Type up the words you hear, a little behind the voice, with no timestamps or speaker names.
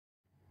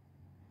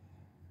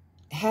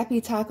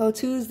Happy Taco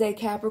Tuesday,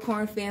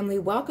 Capricorn family.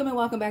 Welcome and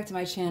welcome back to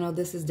my channel.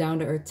 This is Down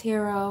to Earth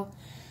Tarot.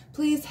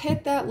 Please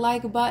hit that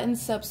like button,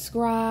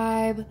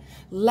 subscribe.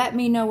 Let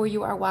me know where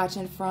you are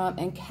watching from.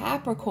 And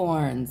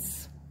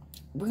Capricorns,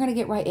 we're going to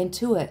get right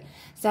into it.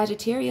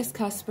 Sagittarius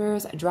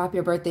cuspers, drop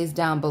your birthdays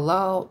down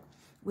below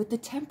with the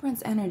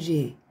Temperance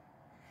energy.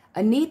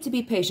 A need to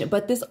be patient,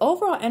 but this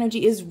overall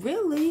energy is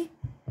really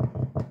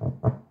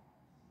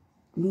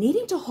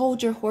needing to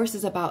hold your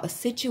horses about a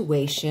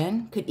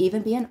situation. Could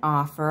even be an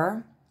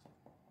offer.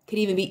 Could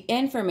even be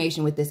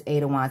information with this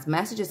Eight of Wands.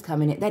 Messages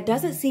coming in. That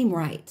doesn't seem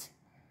right.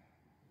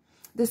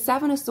 The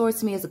Seven of Swords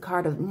to me is a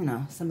card of,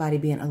 somebody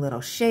being a little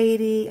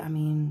shady. I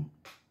mean,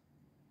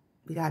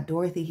 we got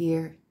Dorothy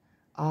here.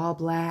 All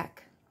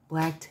black.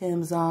 Black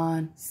Timbs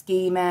on.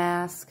 Ski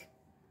mask.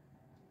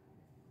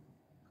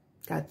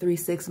 Got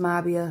 3-6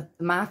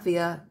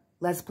 Mafia.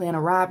 Let's plan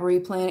a robbery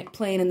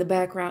playing in the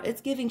background.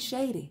 It's giving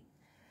shady.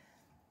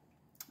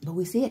 But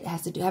we see it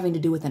has to do, having to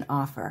do with an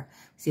offer.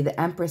 See the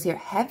Empress here.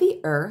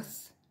 Heavy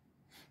earth.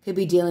 Could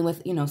be dealing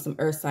with, some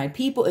earth sign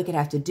people. It could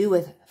have to do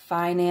with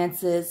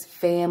finances,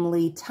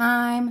 family,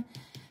 time.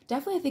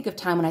 Definitely I think of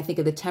time when I think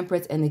of the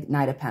Temperance and the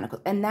Knight of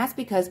Pentacles. And that's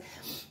because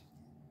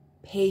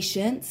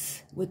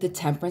patience with the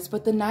Temperance,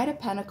 but the Knight of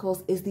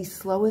Pentacles is the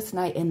slowest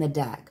knight in the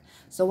deck.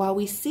 So while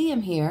we see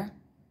him here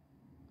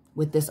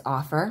with this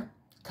offer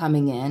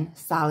coming in,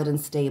 solid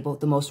and stable,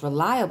 the most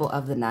reliable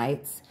of the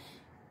knights,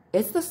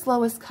 it's the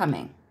slowest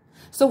coming.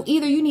 So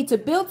either you need to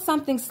build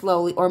something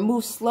slowly or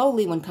move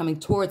slowly when coming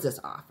towards this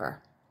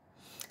offer.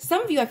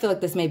 Some of you, I feel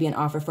like this may be an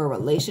offer for a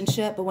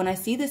relationship, but when I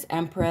see this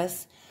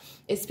Empress,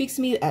 it speaks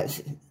to me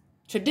as,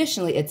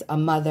 traditionally, it's a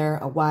mother,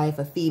 a wife,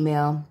 a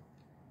female,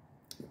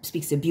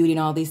 speaks to beauty and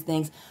all these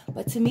things.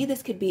 But to me,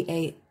 this could be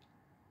a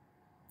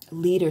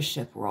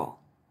leadership role.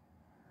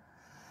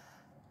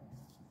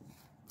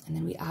 And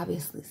then we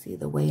obviously see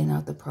the weighing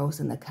out the pros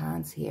and the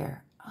cons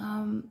here.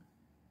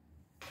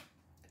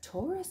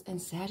 Taurus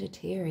and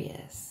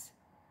Sagittarius.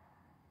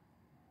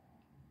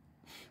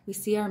 We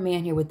see our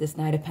man here with this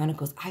Knight of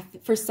Pentacles.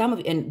 For some of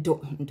you, and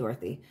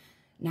Dorothy,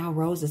 now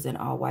Rose is in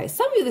all white.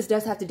 Some of you, this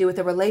does have to do with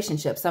a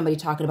relationship. Somebody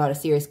talking about a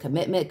serious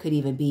commitment. Could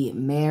even be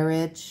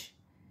marriage.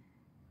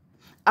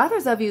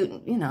 Others of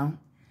you,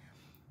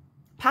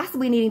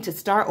 possibly needing to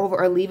start over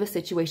or leave a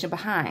situation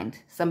behind.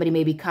 Somebody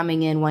may be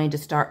coming in wanting to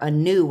start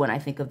anew when I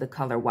think of the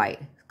color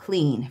white.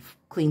 Clean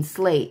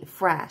slate,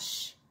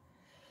 fresh.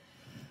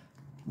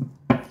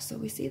 So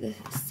we see the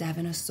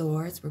Seven of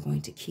Swords we're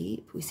going to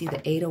keep. We see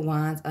the Eight of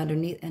Wands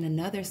underneath and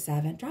another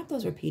 7. Drop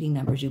those repeating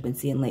numbers you've been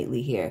seeing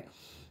lately here.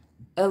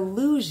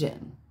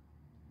 Illusion.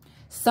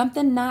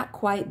 Something not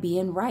quite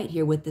being right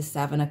here with the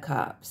 7 of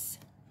Cups.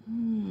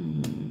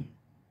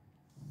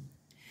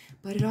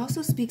 But it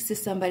also speaks to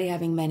somebody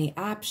having many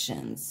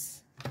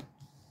options.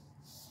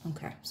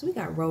 Okay, so we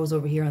got Rose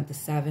over here on the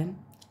 7.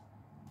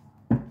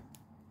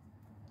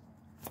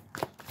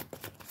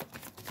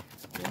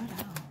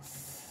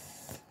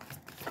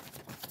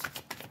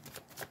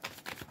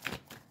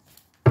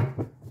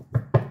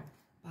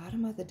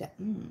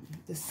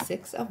 The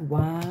 6 of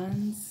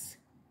Wands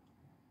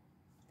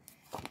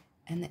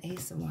and the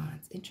Ace of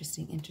Wands.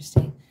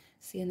 Interesting.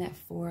 Seeing that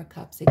 4 of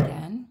Cups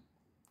again.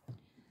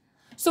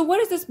 So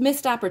what is this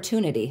missed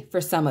opportunity for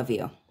some of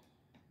you?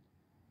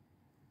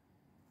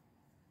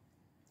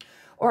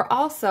 Or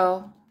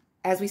also,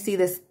 as we see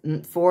this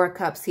 4 of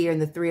Cups here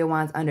and the 3 of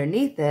Wands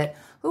underneath it,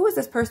 who is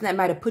this person that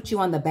might have put you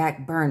on the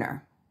back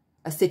burner?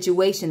 A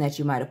situation that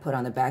you might have put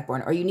on the back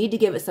burner, or you need to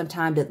give it some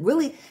time to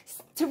really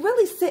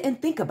sit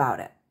and think about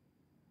it.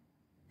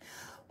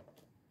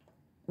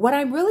 What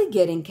I'm really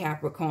getting,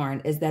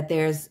 Capricorn, is that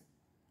there's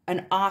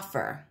an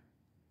offer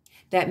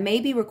that may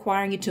be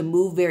requiring you to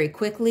move very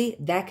quickly.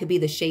 That could be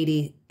the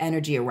shady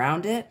energy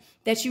around it,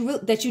 that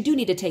you do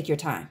need to take your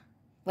time.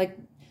 Like,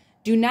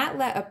 do not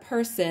let a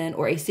person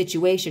or a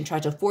situation try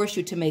to force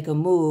you to make a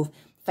move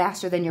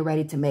faster than you're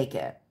ready to make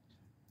it.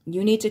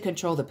 You need to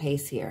control the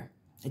pace here.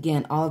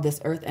 Again, all of this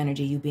earth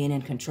energy, you being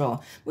in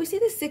control. We see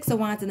the 6 of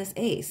Wands and this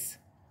Ace.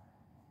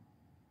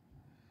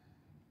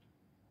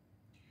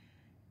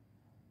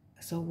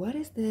 So what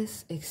is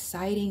this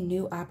exciting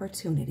new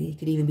opportunity? It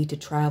could even be to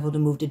travel, to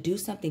move, to do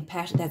something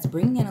passionate that's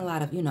bringing in a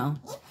lot of,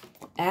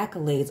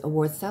 accolades,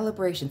 awards,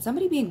 celebration,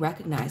 somebody being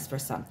recognized for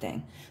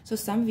something. So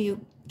some of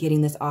you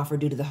getting this offer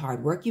due to the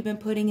hard work you've been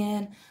putting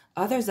in.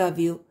 Others of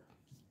you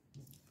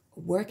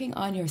working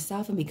on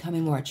yourself and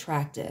becoming more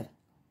attractive.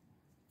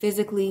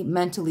 Physically,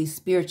 mentally,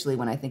 spiritually,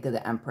 when I think of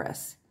the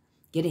Empress.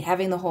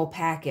 Having the whole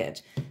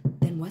package.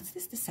 Then what's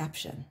this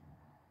deception?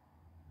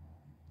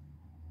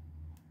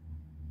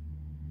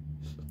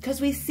 Because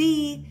we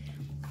see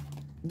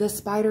the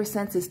spider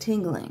sense is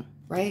tingling,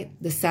 right?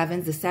 The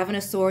 7s, the 7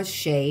 of Swords,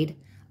 shade,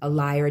 a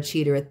liar, a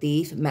cheater, a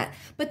thief.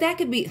 But that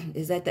could be,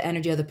 is that the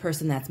energy of the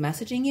person that's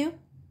messaging you?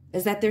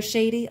 Is that they're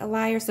shady, a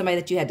liar, somebody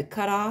that you had to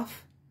cut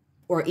off?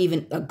 Or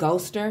even a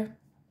ghoster?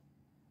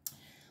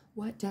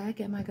 What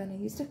deck am I going to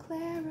use to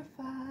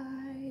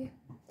clarify?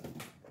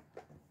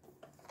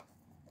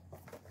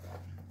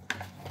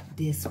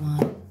 This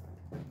one.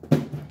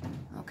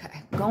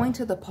 Okay. going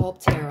to the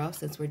Pulp Tarot,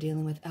 since we're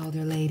dealing with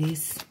elder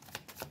ladies.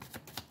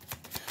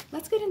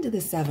 Let's get into the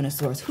Seven of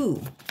Swords.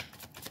 Who?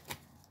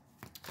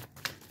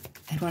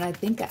 And when I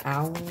think of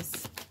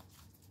owls,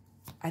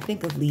 I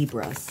think of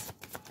Libras.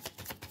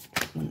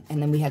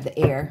 And then we have the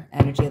air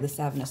energy of the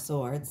Seven of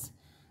Swords.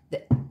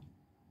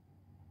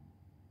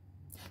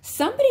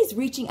 Somebody's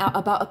reaching out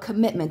about a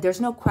commitment. There's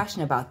no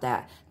question about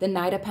that. The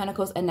Knight of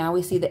Pentacles, and now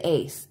we see the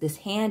Ace. This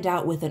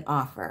handout with an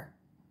offer.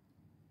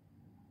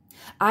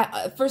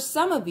 For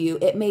some of you,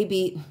 it may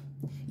be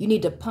you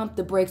need to pump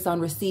the brakes on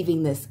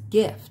receiving this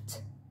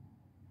gift.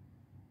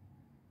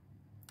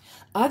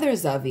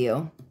 Others of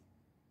you,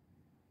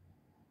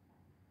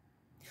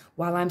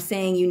 while I'm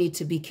saying you need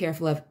to be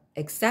careful of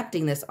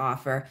accepting this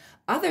offer,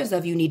 others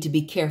of you need to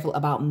be careful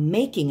about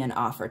making an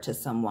offer to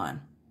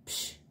someone.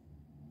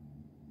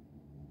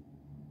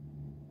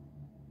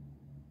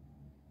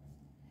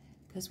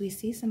 Because we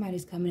see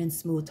somebody's coming in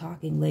smooth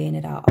talking, laying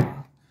it out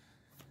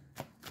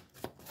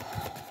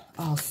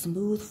all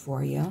smooth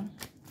for you.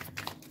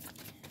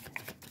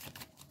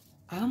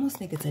 I almost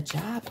think it's a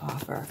job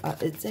offer.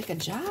 It's like a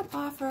job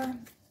offer.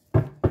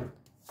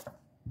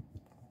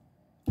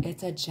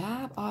 It's a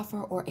job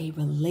offer or a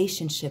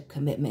relationship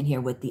commitment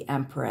here with the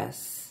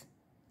Empress.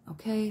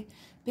 Okay?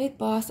 Big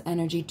boss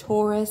energy.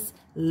 Taurus,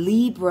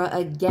 Libra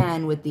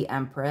again with the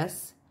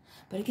Empress.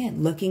 But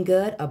again, looking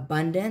good,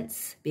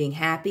 abundance, being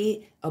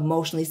happy,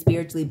 emotionally,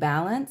 spiritually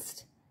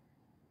balanced.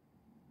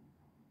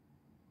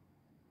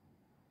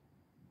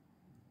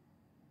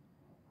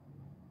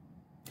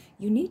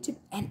 You need to,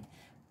 and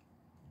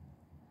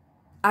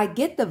I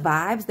get the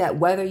vibes that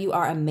whether you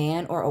are a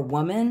man or a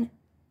woman,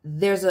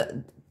 there's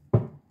a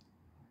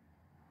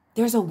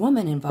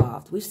woman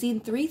involved. We've seen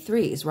 3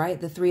 3s,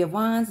 right? The 3 of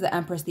Wands, the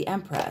Empress, the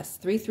Empress.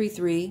 3 3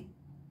 3,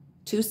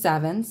 2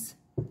 7s.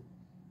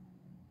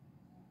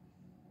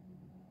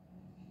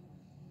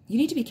 You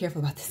need to be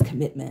careful about this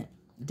commitment,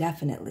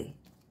 definitely.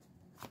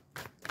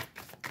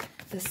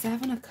 The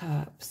 7 of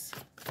Cups.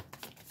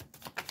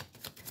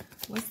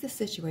 What's the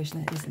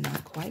situation that is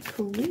not quite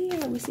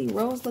clear? We see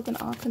Rose looking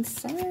all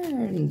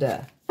concerned.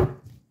 Come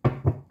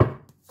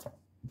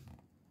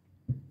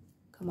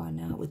on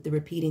now with the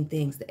repeating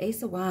things. The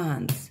Ace of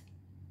Wands.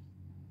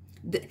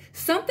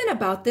 Something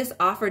about this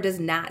offer does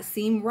not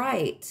seem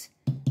right.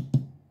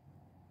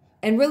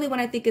 And really,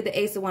 when I think of the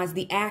Ace of Wands,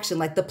 the action,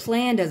 like the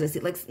plan doesn't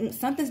seem, like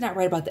something's not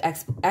right about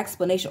the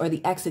explanation or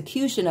the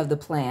execution of the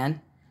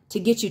plan to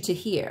get you to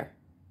here.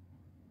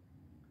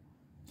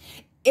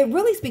 It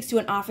really speaks to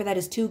an offer that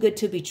is too good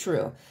to be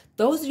true.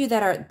 Those of you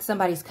that are,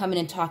 somebody's coming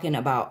in talking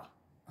about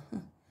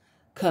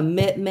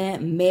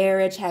commitment,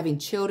 marriage, having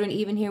children,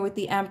 even here with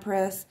the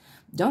Empress,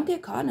 don't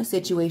get caught in a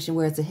situation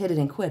where it's a hit it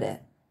and quit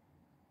it.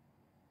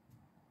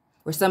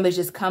 Where somebody's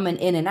just coming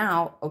in and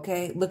out,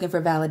 okay, looking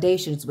for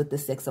validations with the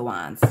 6 of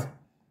Wands.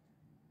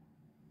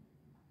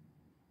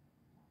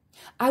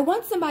 I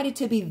want somebody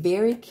to be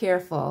very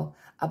careful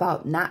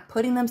about not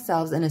putting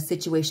themselves in a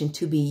situation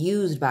to be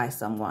used by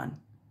someone,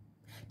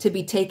 to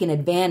be taken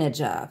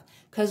advantage of.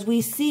 Because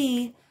we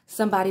see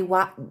somebody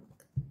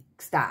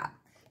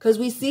Because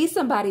we see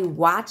somebody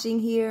watching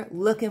here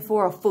looking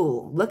for a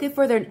fool, looking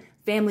for their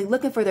family,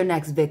 looking for their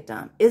next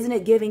victim. Isn't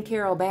it giving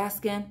Carol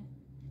Baskin?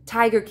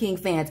 Tiger King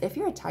fans, if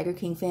you're a Tiger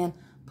King fan,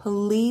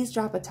 please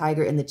drop a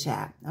tiger in the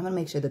chat. I'm going to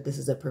make sure that this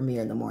is a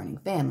premiere in the morning.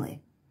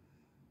 Family.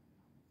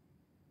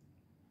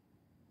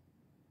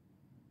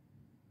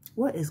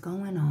 What is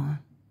going on?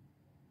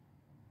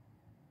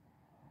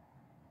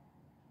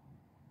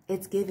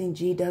 It's giving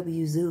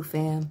GW Zoo,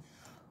 fam.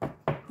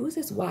 Who's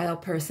this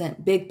wild person?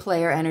 Big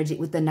player energy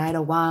with the Knight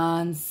of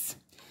Wands.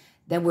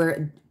 Then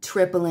we're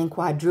tripling,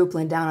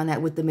 quadrupling down on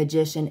that with the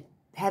Magician.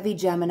 Heavy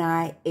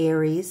Gemini,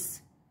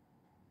 Aries.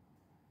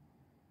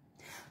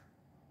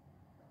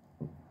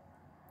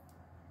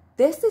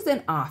 This is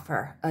an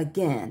offer,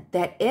 again,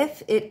 that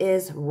if it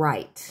is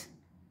right,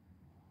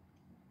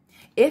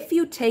 if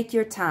you take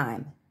your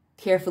time,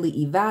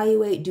 carefully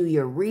evaluate, do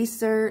your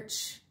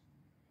research,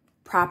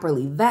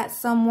 properly vet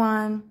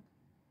someone,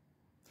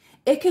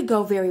 it could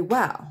go very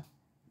well.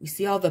 We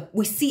see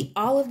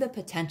all of the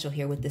potential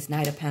here with this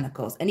Knight of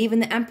Pentacles, and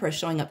even the Empress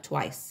showing up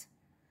twice.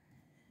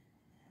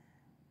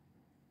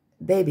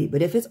 Baby,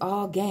 but if it's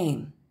all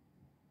game,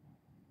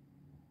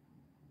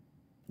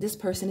 this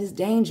person is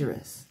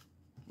dangerous.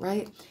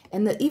 Right?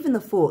 And even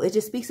the Fool, it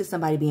just speaks to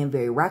somebody being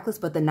very reckless,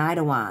 but the Knight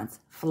of Wands,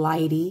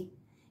 flighty,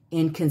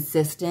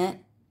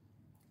 inconsistent,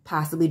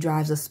 possibly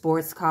drives a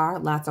sports car,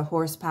 lots of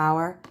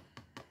horsepower.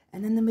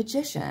 And then the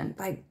Magician,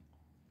 like,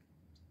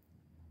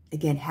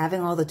 again,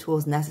 having all the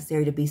tools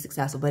necessary to be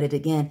successful, but it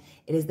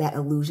is that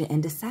illusion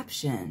and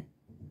deception.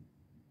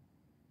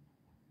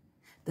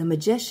 The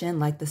Magician,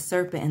 like the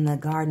serpent in the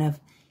Garden of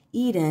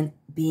Eden,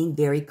 being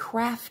very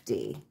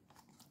crafty.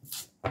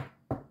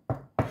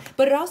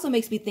 But it also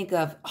makes me think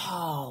of,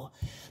 oh,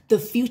 the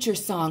Future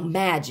song,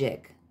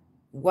 Magic.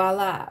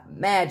 Voila,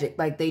 magic.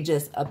 Like they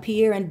just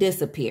appear and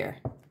disappear.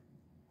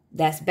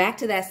 That's back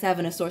to that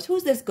 7 of Swords.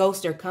 Who's this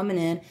ghoster coming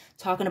in,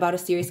 talking about a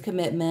serious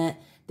commitment,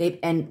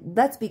 And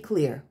let's be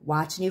clear,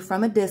 watching you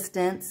from a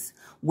distance,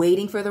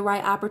 waiting for the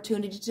right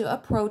opportunity to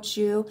approach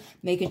you,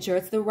 making sure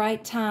it's the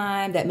right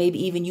time, that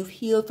maybe even you've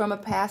healed from a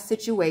past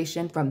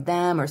situation from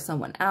them or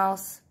someone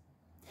else.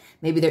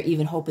 Maybe they're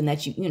even hoping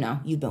that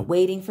you've been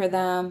waiting for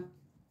them.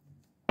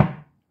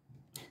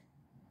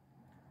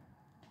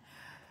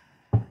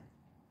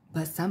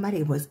 But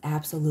somebody was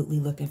absolutely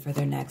looking for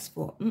their next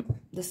full.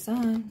 The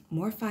sun,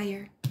 more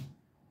fire.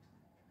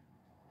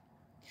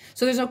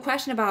 So there's no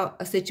question about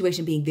a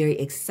situation being very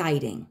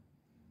exciting.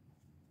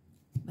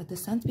 But the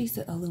sun speaks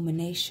to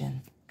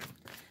illumination.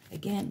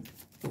 Again,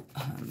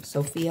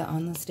 Sophia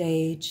on the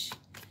stage,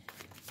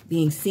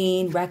 being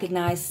seen,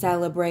 recognized,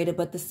 celebrated.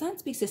 But the sun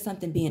speaks to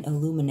something being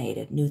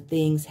illuminated. New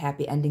things,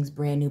 happy endings,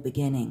 brand new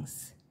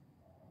beginnings.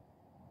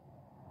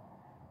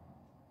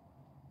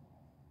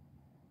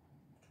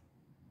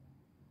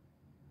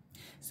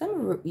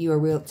 Some of you are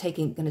going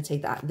to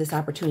take this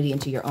opportunity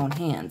into your own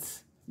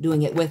hands.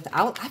 Doing it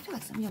without, I feel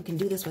like some of you can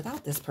do this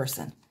without this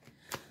person.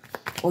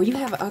 Or you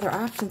have other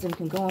options and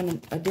can go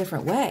in a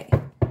different way.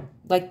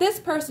 Like this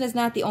person is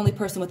not the only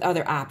person with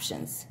other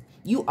options.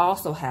 You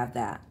also have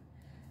that.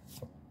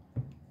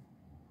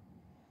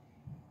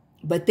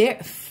 But their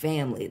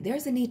family,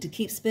 there's a need to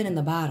keep spinning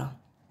the bottle.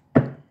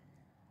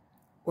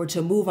 Or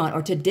to move on,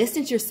 or to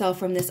distance yourself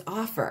from this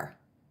offer.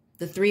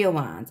 The Three of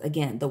Wands,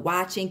 again, the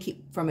watching,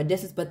 keep from a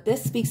distance. But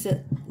this speaks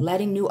to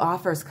letting new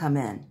offers come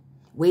in.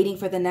 Waiting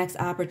for the next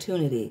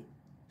opportunity.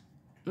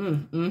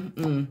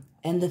 And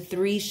the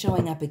Three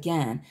showing up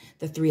again.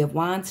 The Three of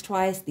Wands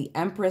twice. The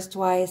Empress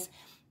twice.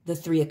 The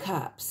Three of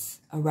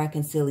Cups. A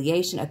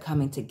reconciliation. A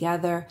coming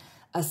together.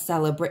 A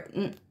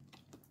celebration.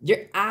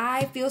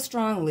 I feel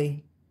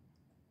strongly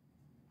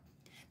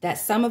that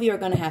some of you are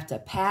going to have to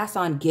pass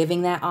on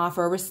giving that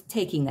offer or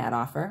taking that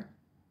offer.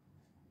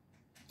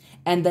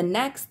 And the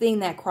next thing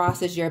that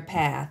crosses your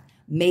path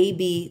may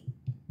be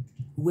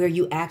where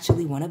you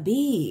actually want to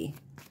be.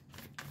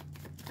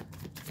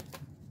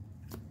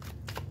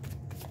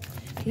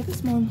 Give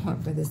us more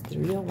for this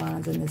Three of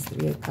Wands and this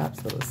Three of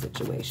Cups little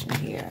situation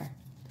here.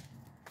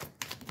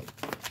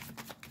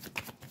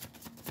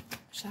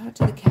 Shout out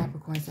to the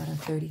Capricorns that are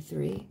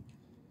 33.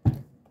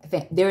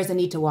 There is a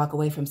need to walk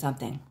away from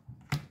something.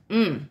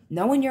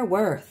 Knowing your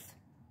worth.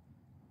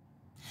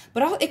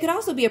 But it could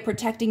also be a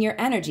protecting your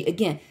energy.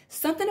 Again,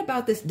 something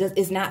about this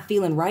is not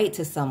feeling right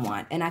to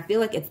someone. And I feel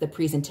like it's the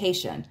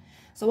presentation.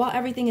 So while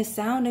everything is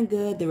sounding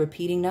good, the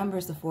repeating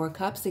numbers, the Four of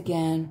Cups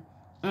again.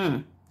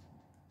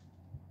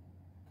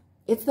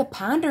 It's the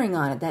pondering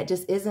on it that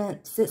just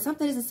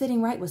something isn't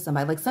sitting right with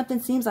somebody. Like something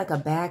seems like a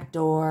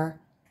backdoor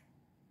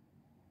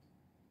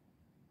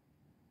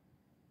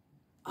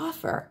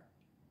offer.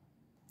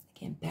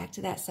 Again, back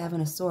to that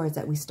Seven of Swords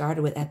that we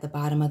started with at the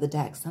bottom of the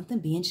deck. Something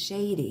being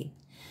shady.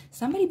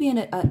 Somebody being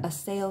a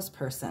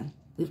salesperson.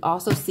 We've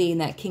also seen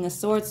that King of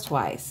Swords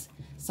twice.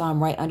 Saw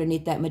him right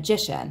underneath that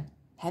Magician.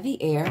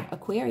 Heavy air,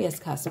 Aquarius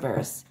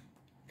cuspers.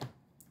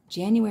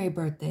 January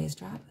birthdays.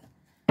 Drop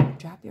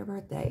your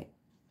birthday.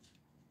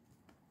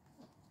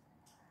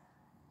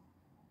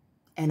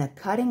 And a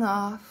cutting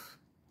off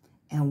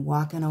and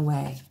walking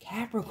away.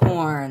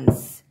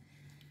 Capricorns.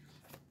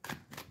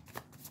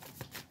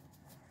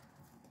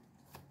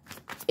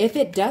 If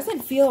it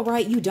doesn't feel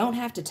right, you don't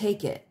have to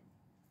take it.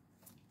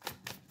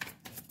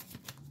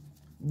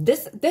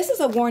 This is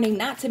a warning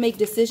not to make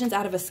decisions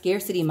out of a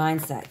scarcity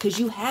mindset because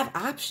you have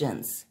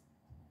options.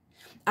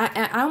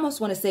 I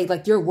almost want to say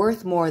like you're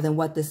worth more than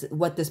what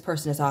this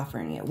person is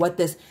offering you, what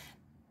this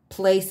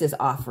place is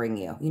offering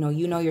you.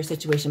 You know your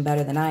situation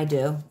better than I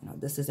do.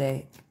 This is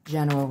a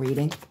general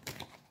reading.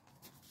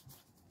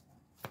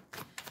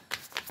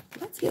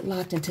 Let's get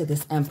locked into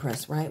this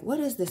Empress, right? What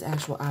is this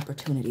actual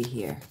opportunity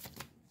here?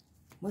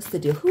 What's the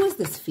deal? Who is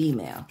this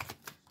female?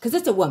 Because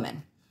it's a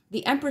woman.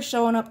 The Empress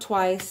showing up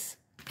twice.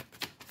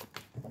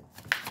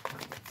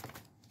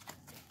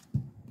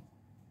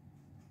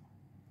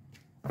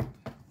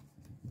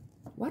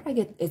 What I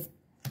get is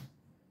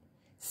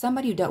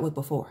somebody you dealt with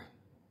before.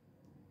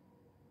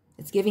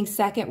 It's giving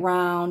second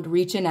round,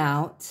 reaching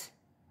out.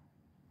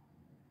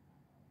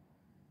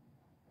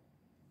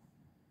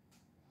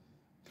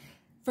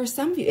 For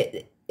some of you,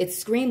 it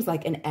screams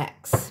like an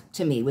ex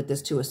to me with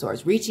this Two of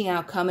Swords. Reaching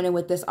out, coming in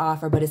with this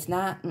offer, but it's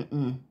not.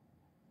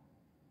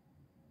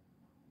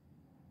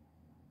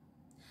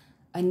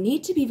 I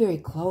need to be very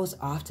closed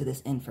off to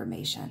this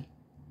information.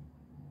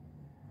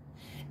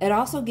 It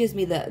also gives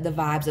me the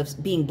vibes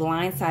of being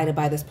blindsided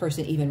by this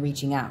person even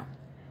reaching out.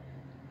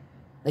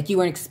 Like you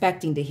weren't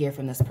expecting to hear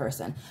from this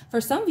person. For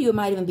some of you, it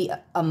might even be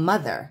a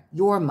mother,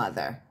 your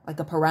mother, like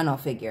a parental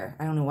figure.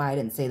 I don't know why I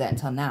didn't say that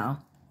until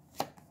now.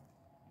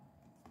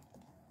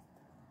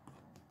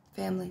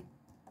 Family.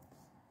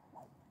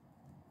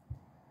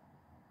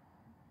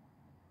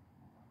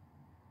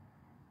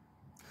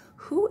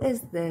 Who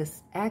is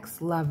this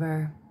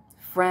ex-lover,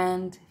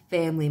 friend,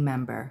 family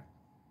member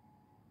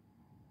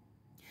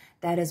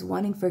that is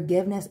wanting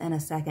forgiveness and a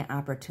second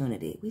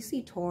opportunity? We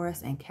see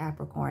Taurus and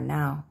Capricorn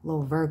now. A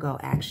little Virgo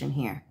action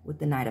here with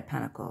the Knight of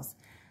Pentacles.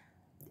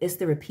 it's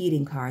the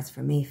repeating cards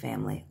for me,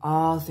 family,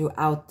 all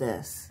throughout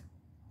this.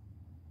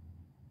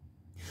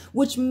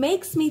 Which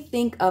makes me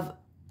think of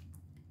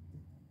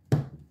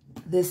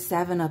this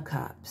Seven of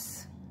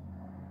Cups,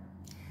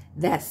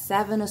 that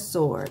Seven of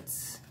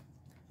Swords,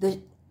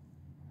 the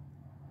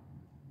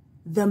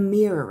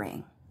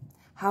mirroring,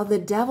 how the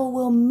devil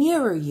will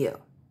mirror you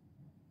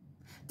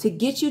to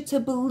get you to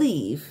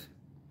believe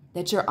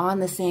that you're on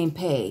the same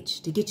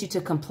page, to get you to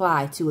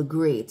comply, to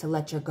agree, to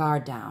let your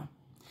guard down.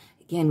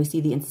 Again, we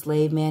see the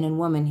enslaved man and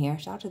woman here.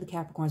 Shout out to the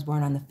Capricorns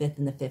born on the 5th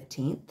and the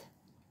 15th.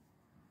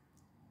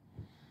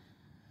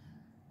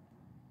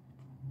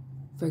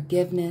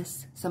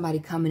 Forgiveness, somebody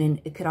coming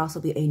in. It could also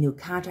be a new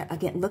contract.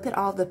 Again, look at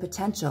all the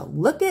potential.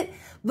 Look at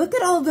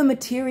all the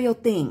material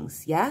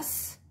things,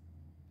 yes?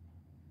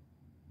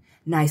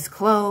 Nice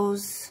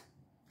clothes,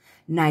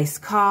 nice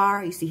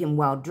car. You see him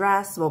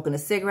well-dressed, smoking a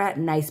cigarette,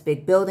 nice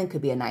big building.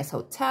 Could be a nice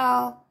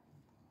hotel.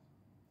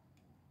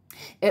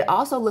 It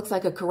also looks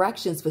like a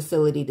corrections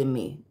facility to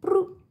me.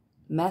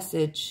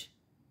 Message,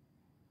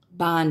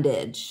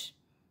 bondage.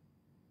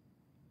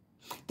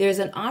 There's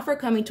an offer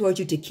coming towards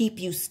you to keep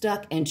you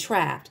stuck and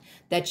trapped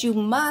that you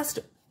must,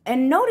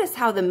 and notice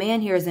how the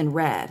man here is in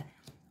red.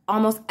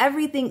 Almost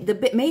everything,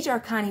 the major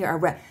arcana here are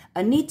red.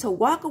 A need to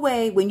walk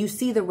away when you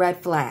see the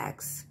red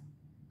flags.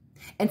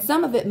 And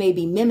some of it may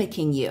be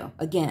mimicking you.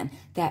 Again,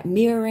 that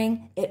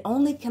mirroring, it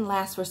only can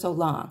last for so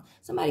long.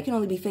 Somebody can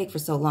only be fake for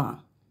so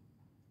long.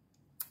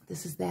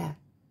 This is that.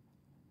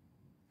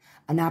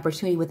 An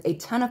opportunity with a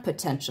ton of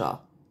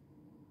potential.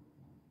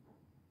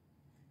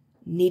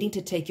 Needing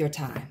to take your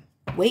time.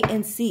 Wait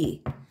and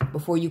see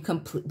before you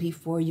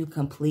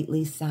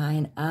completely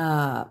sign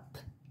up.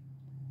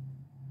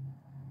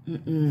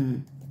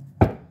 Because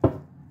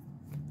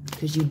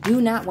you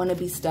do not want to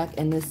be stuck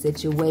in this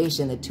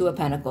situation. The Two of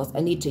Pentacles. I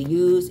need to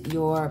use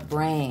your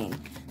brain.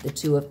 The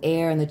Two of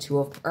Air and the Two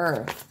of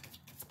Earth.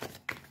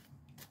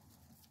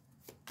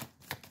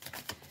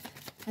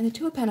 And the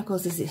Two of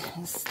Pentacles is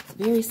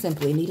very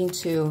simply needing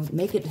to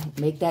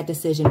make that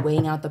decision,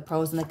 weighing out the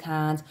pros and the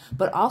cons,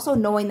 but also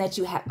knowing that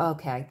you have,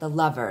 okay, the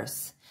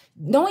Lovers.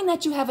 Knowing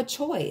that you have a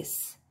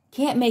choice.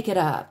 Can't make it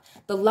up.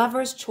 The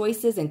Lovers,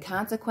 choices and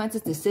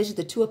consequences, decisions,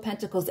 the Two of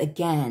Pentacles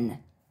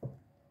again.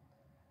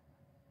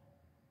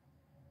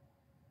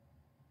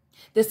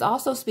 This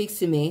also speaks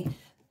to me,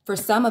 for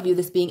some of you,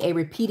 this being a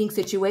repeating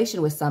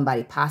situation with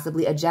somebody,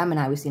 possibly a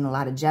Gemini. We've seen a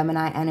lot of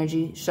Gemini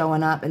energy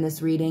showing up in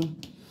this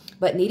reading.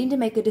 But needing to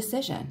make a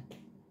decision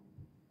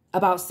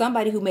about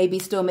somebody who may be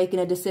still making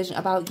a decision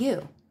about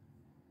you.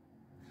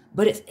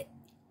 But it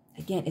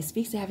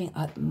speaks to having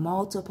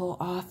multiple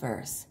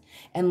offers.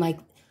 And like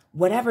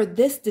whatever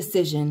this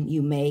decision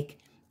you make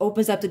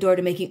opens up the door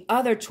to making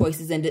other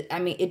choices. And I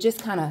mean, it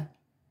just kind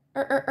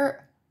of...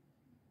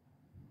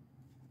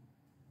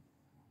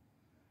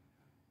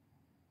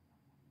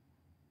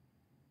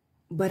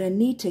 But a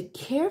need to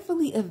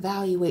carefully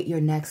evaluate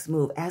your next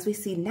move as we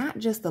see not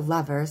just the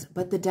Lovers,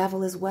 but the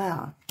Devil as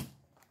well.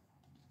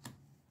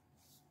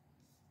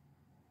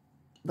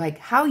 Like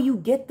how you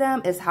get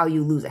them is how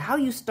you lose it. How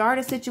you start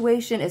a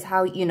situation is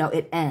how,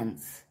 it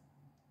ends.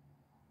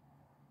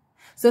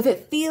 So if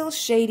it feels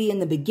shady in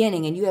the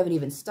beginning and you haven't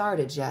even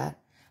started yet,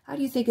 how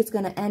do you think it's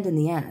going to end in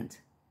the end?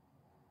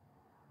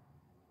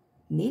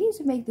 Needing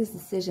to make this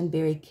decision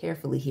very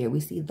carefully here. We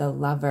see the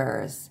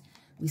Lovers.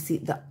 We see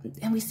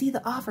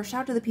the offer.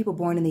 Shout out to the people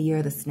born in the year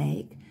of the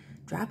snake.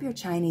 Drop your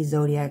Chinese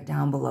zodiac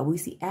down below. We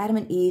see Adam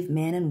and Eve,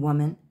 man and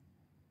woman.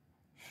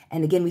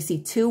 And again, we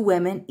see two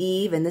women,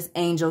 Eve and this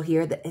angel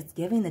here. It's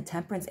giving the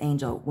Temperance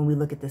angel when we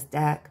look at this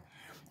deck.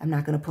 I'm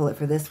not going to pull it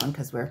for this one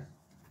because we're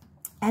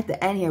at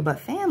the end here. But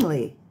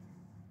family,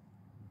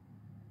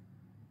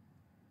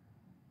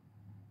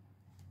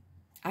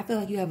 I feel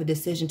like you have a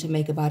decision to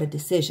make about a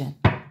decision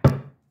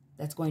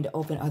that's going to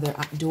open other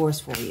doors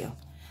for you.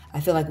 I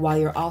feel like while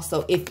you're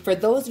also, for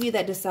those of you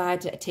that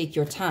decide to take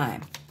your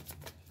time,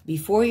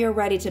 before you're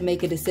ready to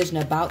make a decision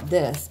about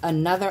this,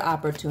 another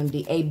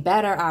opportunity, a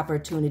better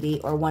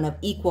opportunity, or one of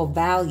equal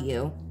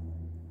value,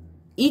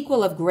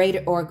 equal of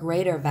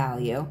greater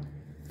value,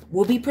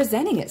 will be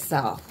presenting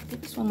itself.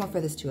 Give us one more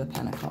for this Two of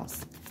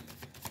Pentacles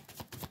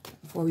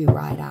before we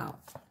ride out.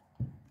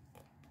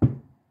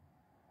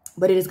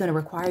 But it is going to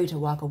require you to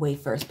walk away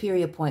first,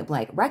 period, point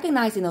blank.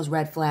 Recognizing those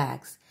red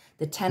flags,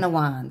 the Ten of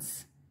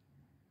Wands.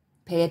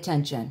 Pay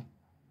attention.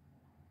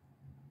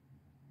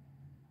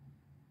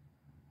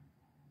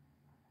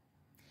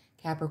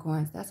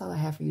 Capricorns, that's all I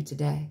have for you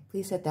today.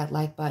 Please hit that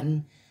like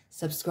button,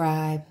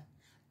 subscribe,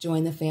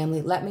 join the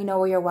family. Let me know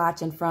where you're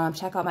watching from.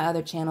 Check out my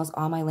other channels.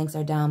 All my links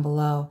are down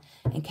below.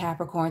 And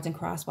Capricorns and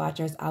cross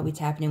watchers, I'll be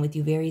tapping in with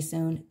you very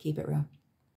soon. Keep it real.